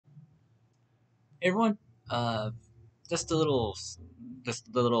Everyone, uh, just a little, just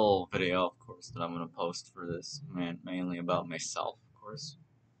a little video, of course, that I'm gonna post for this, mainly about myself, of course.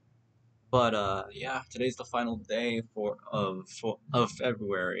 But yeah, today's the final day of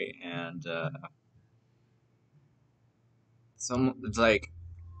February, and it's like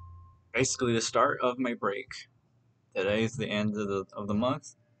basically the start of my break. Today is the end of the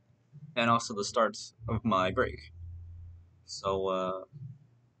month, and also the start of my break. So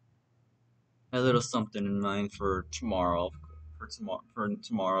a little something in mind for tomorrow, for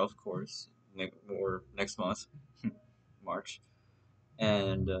tomorrow, of course, or next month, March.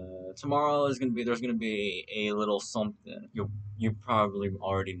 And tomorrow is gonna be there's gonna be a little something you probably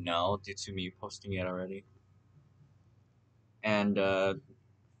already know due to me posting it already. And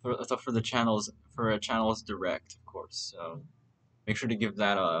for the channels for a channels direct, of course. So make sure to give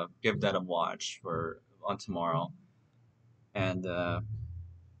that a watch for on tomorrow. And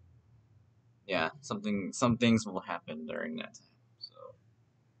yeah, some things will happen during that time. So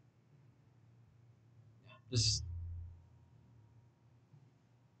just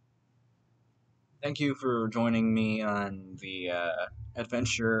thank you for joining me on the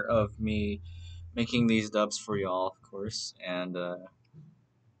adventure of me making these dubs for y'all, of course. And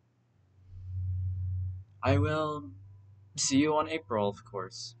I will see you on April, of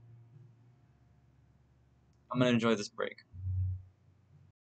course. I'm gonna enjoy this break.